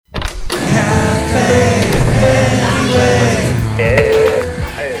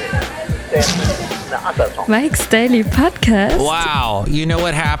Mike's Daily Podcast. Wow. You know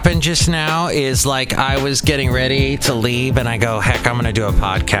what happened just now is like I was getting ready to leave and I go, heck, I'm going to do a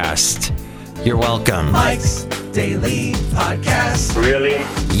podcast. You're welcome. Mike's Daily Podcast. Really?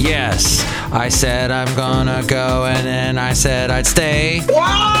 Yes. I said I'm going to go and then I said I'd stay.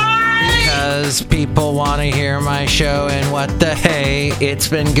 Why? Because people want to hear my show and what the hey. It's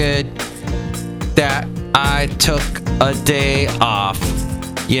been good that I took a day off.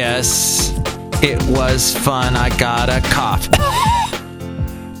 Yes, it was fun. I got a cough.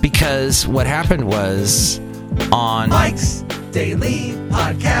 Because what happened was on Mike's Daily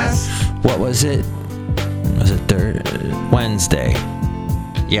Podcast. What was it? Was it Wednesday?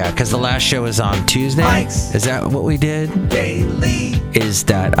 Yeah, because the last show was on Tuesday. Mike's Is that what we did? Daily Is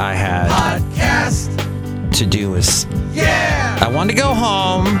that I had Podcast. to do was I wanted to go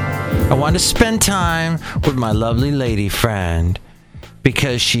home. I wanted to spend time with my lovely lady friend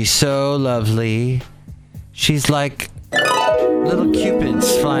because she's so lovely. She's like little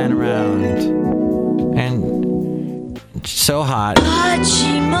cupids flying around and so hot.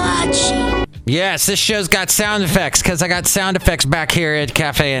 Machi. Yes, this show's got sound effects because I got sound effects back here at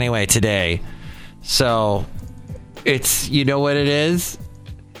Cafe Anyway today. So it's, you know what it is?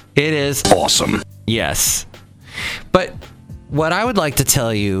 It is Awesome. yes. But what I would like to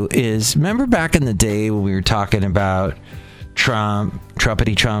tell you is, remember back in the day when we were talking about Trump,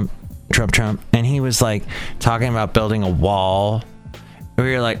 and he was like talking about building a wall.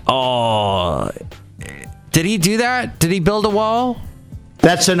 We were like, oh, did he do that? Did he build a wall?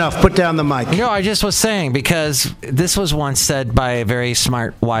 That's enough. Put down the mic. No, I just was saying because this was once said by a very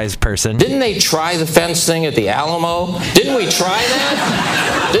smart, wise person. Didn't they try the fence thing at the Alamo? Didn't we try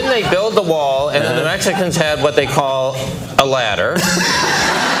that? Didn't they build the wall and then the Mexicans had what they call a ladder?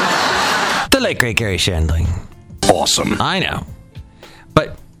 The late great Gary Shandling. Awesome. I know.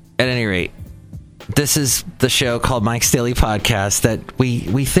 But at any rate, this is the show called Mike's Daily Podcast that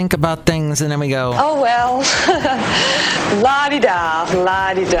we think about things and then we go, Oh, well, la-di-da,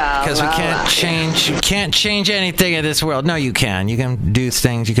 la-di-da. because we can't change anything in this world. No, you can. You can do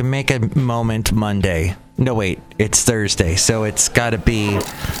things. You can make a moment Monday. No, wait, it's Thursday, so it's got to be.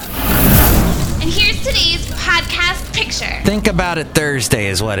 And here's today's podcast picture. Think about it. Thursday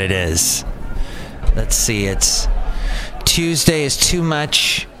is what it is. Let's see. It's Tuesday is too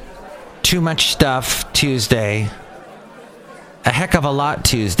much stuff. Tuesday. A heck of a lot.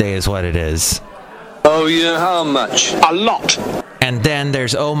 Tuesday is what it is. Oh, yeah, how much? A lot. And then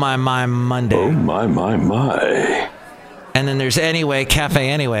there's Oh My Monday. Oh, my. And then there's Cafe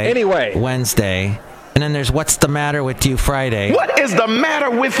Anyway. Wednesday. And then there's What's the Matter with You Friday. What is the matter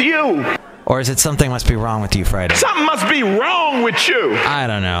with you? Or is it Something Must Be Wrong with You Friday? Something must be wrong with you. I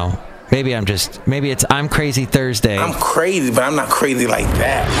don't know. Maybe it's I'm Crazy Thursday. I'm crazy, but I'm not crazy like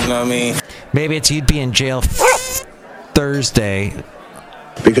that. You know what I mean? Maybe it's You'd Be in Jail Thursday.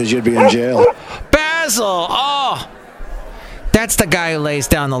 Because you'd be in jail. Basil! Oh! That's the guy who lays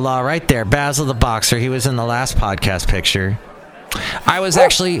down the law right there. Basil the boxer. He was in the last podcast picture. I was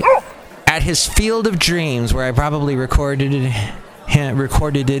actually at his Field of Dreams where I probably recorded him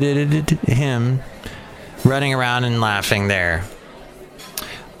running around and laughing there.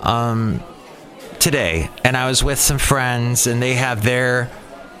 Today, and I was with some friends and they have their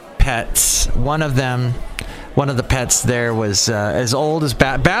pets. One of the pets there was as old as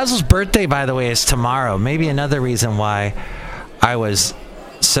Basil's birthday, by the way, is tomorrow. Maybe another reason why I was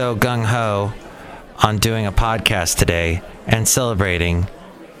so gung-ho on doing a podcast today and celebrating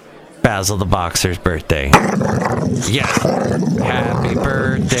Basil the boxer's birthday. Yes. Happy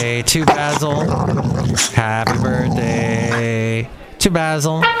birthday to Basil. Happy birthday to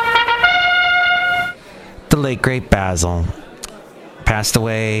Basil. The late great Basil passed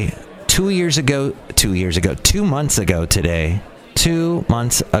away 2 months ago today. 2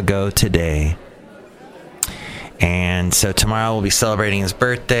 months ago today. And so tomorrow we'll be celebrating his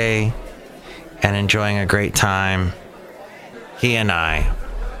birthday and enjoying a great time. He and I.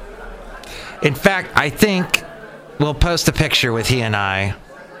 In fact, I think we'll post a picture with he and I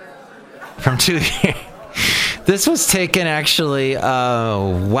from 2 years. This was taken actually,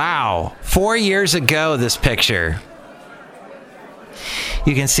 4 years ago, this picture.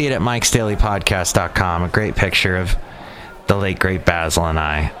 You can see it at mikesdailypodcast.com. A great picture of the late, great Basil and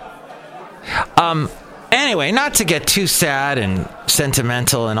I. Anyway, not to get too sad and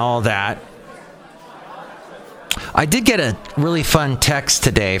sentimental and all that. I did get a really fun text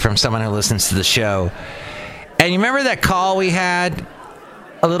today from someone who listens to the show. And you remember that call we had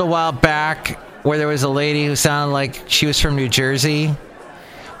a little while back where there was a lady who sounded like she was from New Jersey?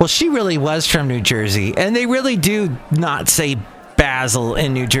 Well, she really was from New Jersey. And they really do not say basil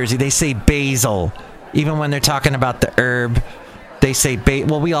in New Jersey. They say basil. Even when they're talking about the herb, they say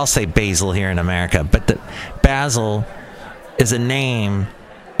well, we all say basil here in America, but the basil is a name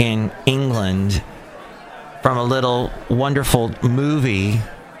in England from a little wonderful movie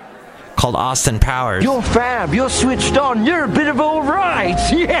called Austin Powers. You're fab, you're switched on, you're a bit of all right,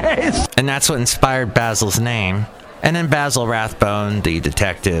 yes! And that's what inspired Basil's name. And then Basil Rathbone, the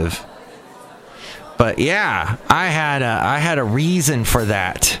detective. But yeah, I had a reason for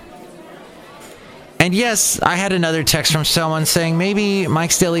that. And yes, I had another text from someone saying maybe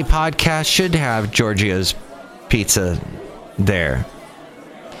Mike's Daily Podcast should have Giorgio's Pizza there.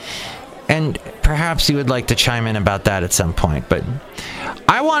 And perhaps you would like to chime in about that at some point. But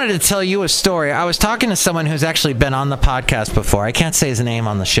I wanted to tell you a story. I was talking to someone who's actually been on the podcast before. I can't say his name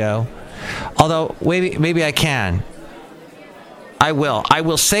on the show. Although, maybe I can. I will. I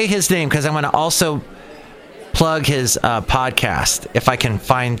will say his name because I'm going to also plug his podcast. If I can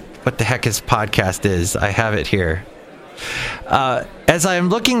find what the heck his podcast is. I have it here. As I'm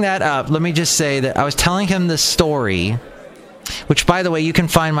looking that up, let me just say that I was telling him this story, which, by the way, you can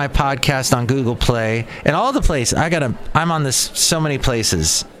find my podcast on Google Play and all the places. I'm on this so many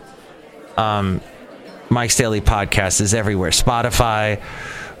places. Mike's Daily Podcast is everywhere. Spotify,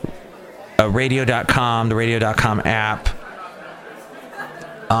 radio.com, the radio.com app.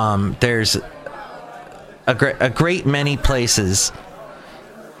 There's a great many places.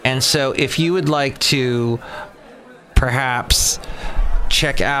 And so if you would like to perhaps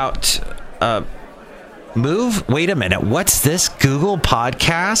check out wait a minute, what's this? Google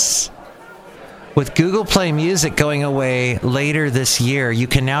Podcasts? With Google Play Music going away later this year, you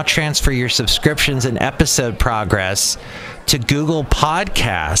can now transfer your subscriptions and episode progress to Google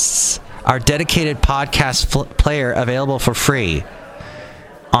Podcasts, our dedicated podcast player available for free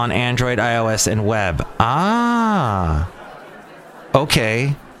on Android, iOS, and web.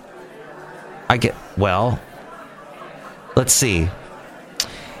 Okay. Let's see.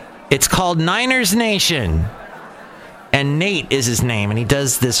 It's called Niners Nation. And Nate is his name, and he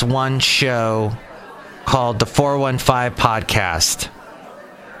does this one show called the 415 Podcast.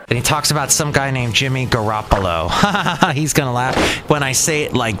 And he talks about some guy named Jimmy Garoppolo. He's going to laugh when I say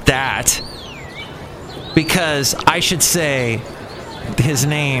it like that. Because I should say his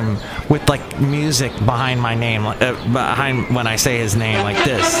name with like music behind my name, behind when I say his name like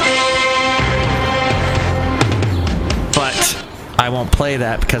this. But I won't play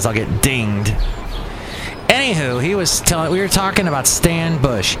that because I'll get dinged. Anywho, we were talking about Stan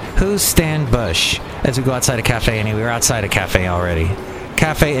Bush. Who's Stan Bush? As we go outside a cafe, anyway, we were outside a cafe already.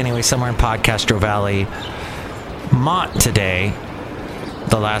 Cafe, anyway, somewhere in Podcastro Valley. Mont today,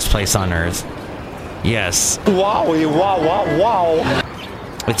 the last place on earth. Yes. Wowie, wow, wow, wow.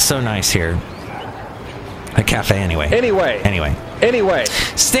 It's so nice here. A cafe, anyway. Anyway.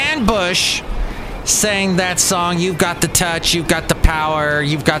 Stan Bush sang that song, You've Got the Touch, You've Got the Power,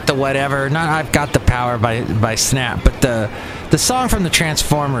 You've Got the whatever. Not I've Got the Power by Snap, but the song from the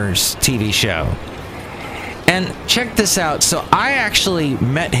Transformers TV show. And check this out. So I actually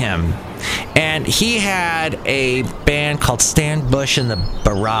met him, and he had a band called Stan Bush and the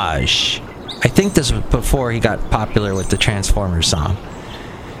Barrage. I think this was before he got popular with the Transformers song.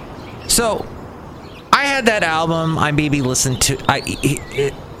 So I had that album. I maybe listened to.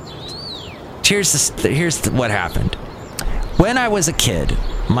 Here's what happened. When I was a kid,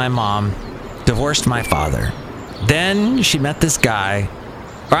 my mom divorced my father. Then she met this guy.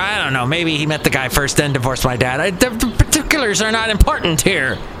 Or I don't know, maybe he met the guy first, then divorced my dad. The particulars are not important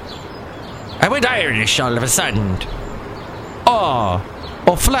here. I went Irish all of a sudden. Oh,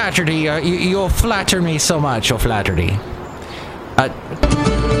 Flattery, you flatter me so much, Flattery. At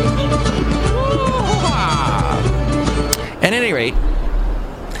any rate,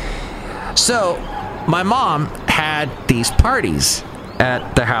 so my mom had these parties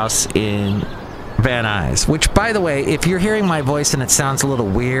at the house in Van Nuys, which, by the way, if you're hearing my voice and it sounds a little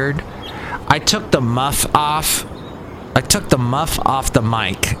weird, I took the muff off. I took the muff off the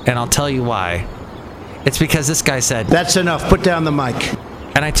mic, and I'll tell you why. It's because this guy said, "That's enough. Put down the mic."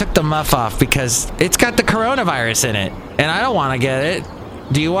 And I took the muff off because it's got the coronavirus in it, and I don't want to get it.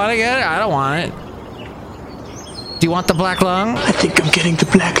 Do you want to get it? I don't want it. Do you want the black lung? I think I'm getting the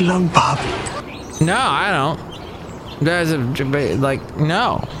black lung, Bob. No, I don't.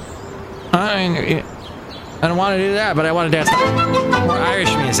 No. I don't want to do that, but I want to dance more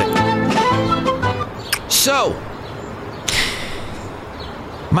Irish music. So,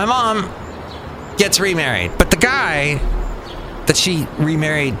 my mom gets remarried, but the guy that she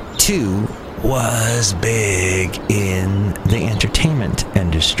remarried to was big in the entertainment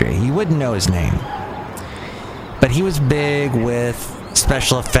industry. You wouldn't know his name. but he was big with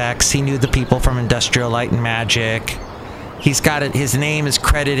special effects. He knew the people from Industrial Light and Magic. He's got it. His name is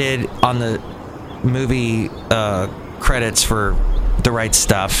credited on the movie credits for The Right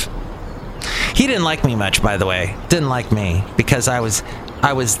Stuff. He didn't like me much, by the way. Didn't like me because I was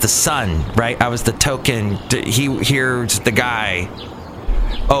the son, right? I was the token. Here's the guy.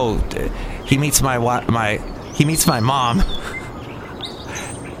 Oh, he meets my mom.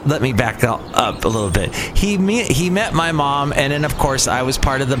 Let me back up a little bit. He met my mom, and then of course I was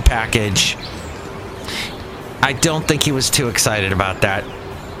part of the package. I don't think he was too excited about that.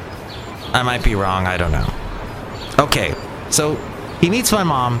 I might be wrong. I don't know. Okay, so he meets my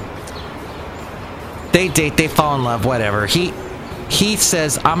mom. They date. They fall in love. Whatever. He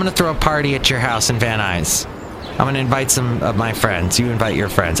says, "I'm gonna throw a party at your house in Van Nuys. I'm gonna invite some of my friends. You invite your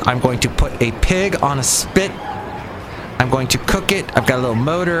friends. I'm going to put a pig on a spit. I'm going to cook it. I've got a little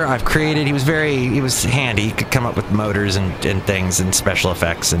motor I've created." He was handy. He could come up with motors and things and special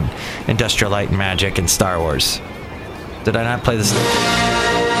effects and Industrial Light and Magic and Star Wars. Did I not play this?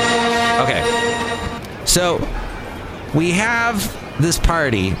 Okay. So we have this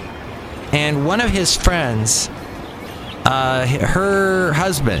party, and one of his friends, her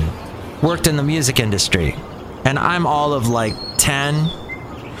husband worked in the music industry, and I'm all of like 10,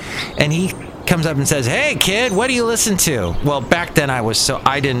 and he comes up and says, "Hey kid, what do you listen to?" Well, back then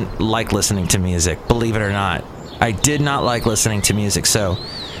I didn't like listening to music, believe it or not. I did not like listening to music, so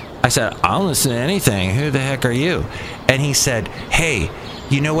I said, "I don't listen to anything. Who the heck are you?" And he said, "Hey,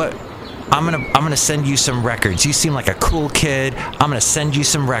 you know what? I'm gonna send you some records. You seem like a cool kid. I'm gonna send you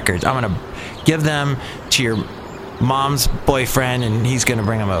some records. I'm gonna give them to your mom's boyfriend, and he's gonna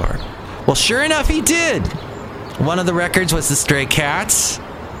bring them over." Well, sure enough, he did. One of the records was the Stray Cats,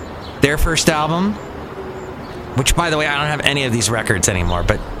 their first album, which, by the way, I don't have any of these records anymore,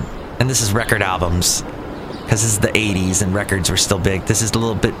 and this is record albums, because this is the 80s and records were still big. This is a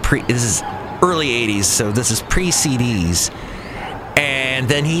little bit this is early 80s, so this is pre-CDs. And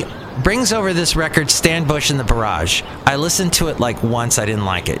then he brings over this record, Stan Bush in the Barrage. I listened to it like once. I didn't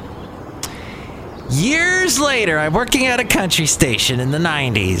like it. Years later, I'm working at a country station in the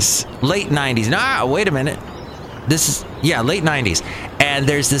 90s, late 90s. Nah, wait a minute. Late 90s. And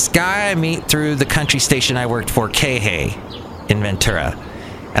there's this guy I meet through the country station I worked for, KHAY, in Ventura.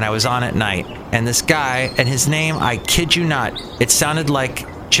 And I was on at night. And this guy, and his name, I kid you not, it sounded like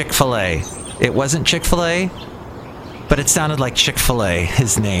Chick-fil-A. It wasn't Chick-fil-A, but it sounded like Chick-fil-A,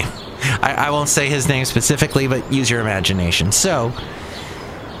 his name. I won't say his name specifically, but use your imagination. So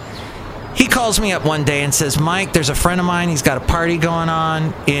he calls me up one day and says, "Mike, there's a friend of mine. He's got a party going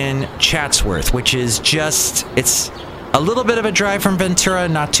on in Chatsworth," which is it's a little bit of a drive from Ventura,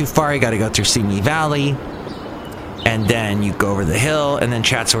 not too far. You got to go through Simi Valley, and then you go over the hill, and then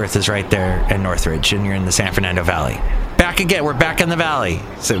Chatsworth is right there in Northridge, and you're in the San Fernando Valley. We're back in the valley.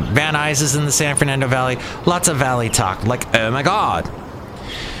 So Van Nuys is in the San Fernando Valley. Lots of valley talk, like, oh my God.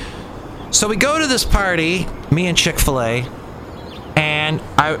 So we go to this party, me and Chick-fil-A, and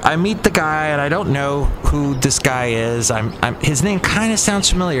I meet the guy, and I don't know who this guy is. His name kind of sounds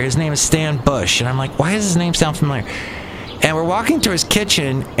familiar. His name is Stan Bush, and I'm like, why does his name sound familiar? And we're walking through his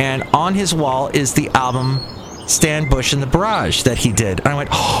kitchen, and on his wall is the album Stan Bush in the Barrage that he did. And I went,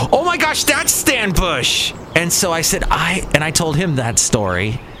 "Oh my gosh, that's Stan Bush!" And so I said, I told him that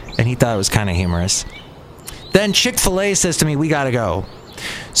story, and he thought it was kind of humorous. Then Chick-fil-A says to me, "We gotta go."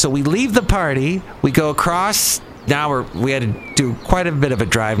 So we leave the party, we go across. Now we had to do quite a bit of a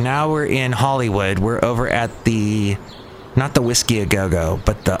drive. Now we're in Hollywood. We're over at not the Whiskey A Go-Go,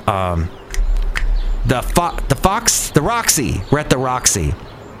 but the Roxy. We're at the Roxy.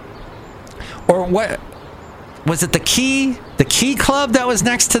 Or what? Was it the Key Club that was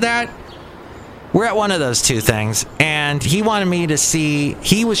next to that? We're at one of those two things, and he wanted me to see.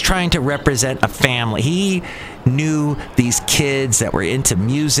 He was trying to represent a family. He knew these kids that were into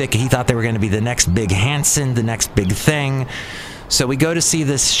music. He thought they were going to be the next big Hanson, the next big thing. So we go to see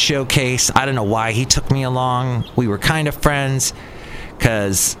this showcase. I don't know why he took me along. We were kind of friends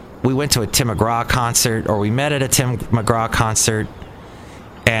because we went to a Tim McGraw concert, or we met at a Tim McGraw concert,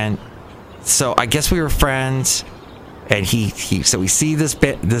 and so I guess we were friends. And so we see this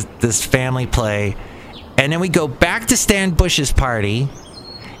family play, and then we go back to Stan Bush's party,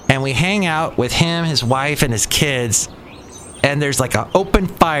 and we hang out with him, his wife, and his kids, and there's like an open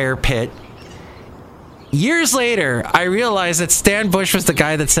fire pit. Years later, I realized that Stan Bush was the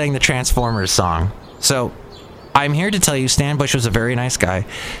guy that sang the Transformers song. So I'm here to tell you Stan Bush was a very nice guy.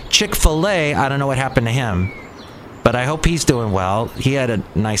 Chick-fil-A, I don't know what happened to him, but I hope he's doing well. He had a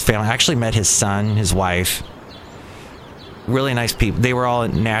nice family. I actually met his son, his wife. Really nice people. They were all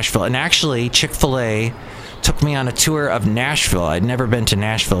in Nashville. And actually, Chick-fil-A took me on a tour of Nashville. I'd never been to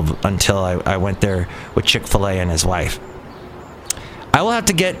Nashville until I went there with Chick-fil-A and his wife. I will have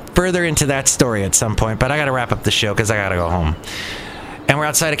to get further into that story at some point, but I got to wrap up the show because I got to go home. And we're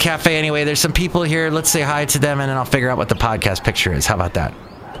outside a cafe anyway. There's some people here. Let's say hi to them, and then I'll figure out what the podcast picture is. How about that?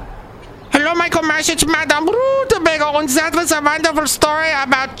 Hello, Michael Mash. It's Madame Rutabaga, and that was a wonderful story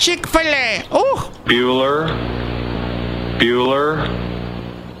about Chick-fil-A. Oh, Bueller.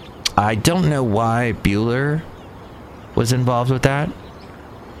 I don't know why Bueller was involved with that.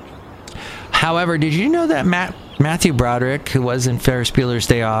 However, did you know that Matthew Broderick, who was in Ferris Bueller's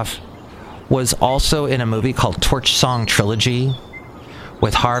Day Off, was also in a movie called Torch Song Trilogy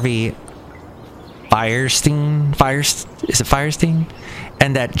with Harvey Fierstein? Is it Fierstein?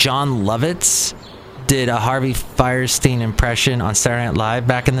 And that John Lovitz did a Harvey Fierstein impression on Saturday Night Live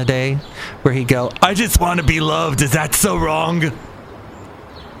back in the day, where he'd go, "I just want to be loved. Is that so wrong?"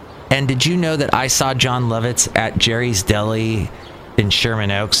 And did you know that I saw John Lovitz at Jerry's Deli in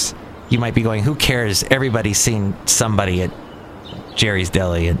Sherman Oaks? You might be going, who cares? Everybody's seen somebody at Jerry's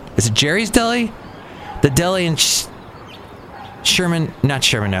Deli. Is it Jerry's Deli? The deli in not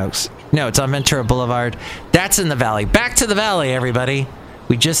Sherman Oaks. No, it's on Ventura Boulevard. That's in the Valley. Back to the Valley, everybody.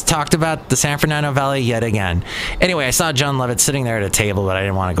 We just talked about the San Fernando Valley yet again. Anyway, I saw John Lovitz sitting there at a table, but I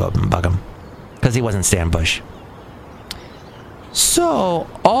didn't want to go up and bug him because he wasn't Stan Bush. So,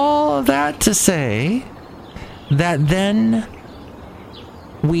 all of that to say that then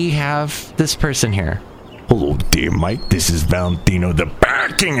we have this person here. Hello there, Mike. This is Valentino, the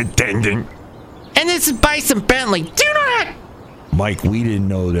parking attendant. And this is Bison Bentley. Do you know that? Mike, we didn't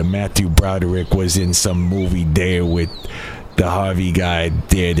know that Matthew Broderick was in some movie there with the Harvey guy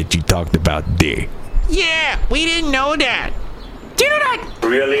there that you talked about there. Yeah, we didn't know that. Do you know that?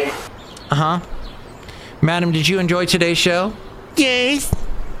 Really? Uh-huh. Madam, did you enjoy today's show? Yes.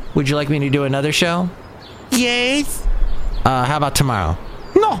 Would you like me to do another show? Yes. How about tomorrow?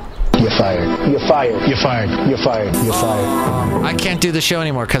 No. You're fired. You're fired. You're fired. You're fired. You're fired. I can't do the show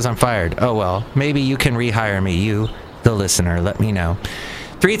anymore because I'm fired. Oh, well. Maybe you can rehire me. You, the listener. Let me know.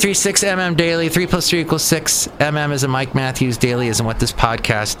 336MM Daily. 3 + 3 = 6. MM is a Mike Matthews Daily, isn't what this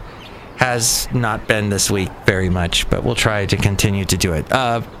podcast has not been this week very much, but we'll try to continue to do it.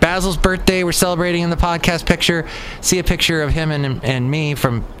 Basil's birthday, we're celebrating in the podcast picture. See a picture of him and me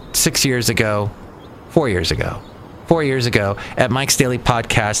from 4 years ago at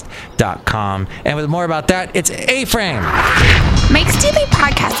mikesdailypodcast.com. And with more about that, it's A-Frame. Mike's Daily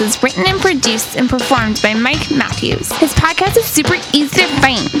Podcast is written and produced and performed by Mike Matthews. His podcast is super easy to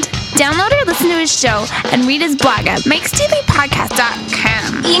find. Download or listen to his show and read his blog at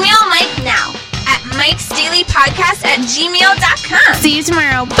mikesdailypodcast.com. Email Mike now at mikesdailypodcast@gmail.com. See you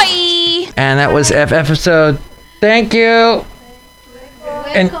tomorrow. Bye. And that was F episode. Thank you.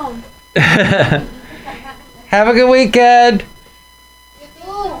 And have a good weekend.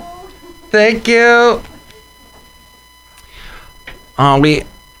 Thank you. We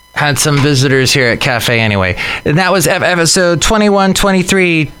had some visitors here at Cafe anyway. And that was episode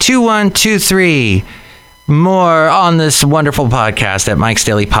 2123, 2123. More on this wonderful podcast at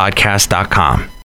mikesdailypodcast.com.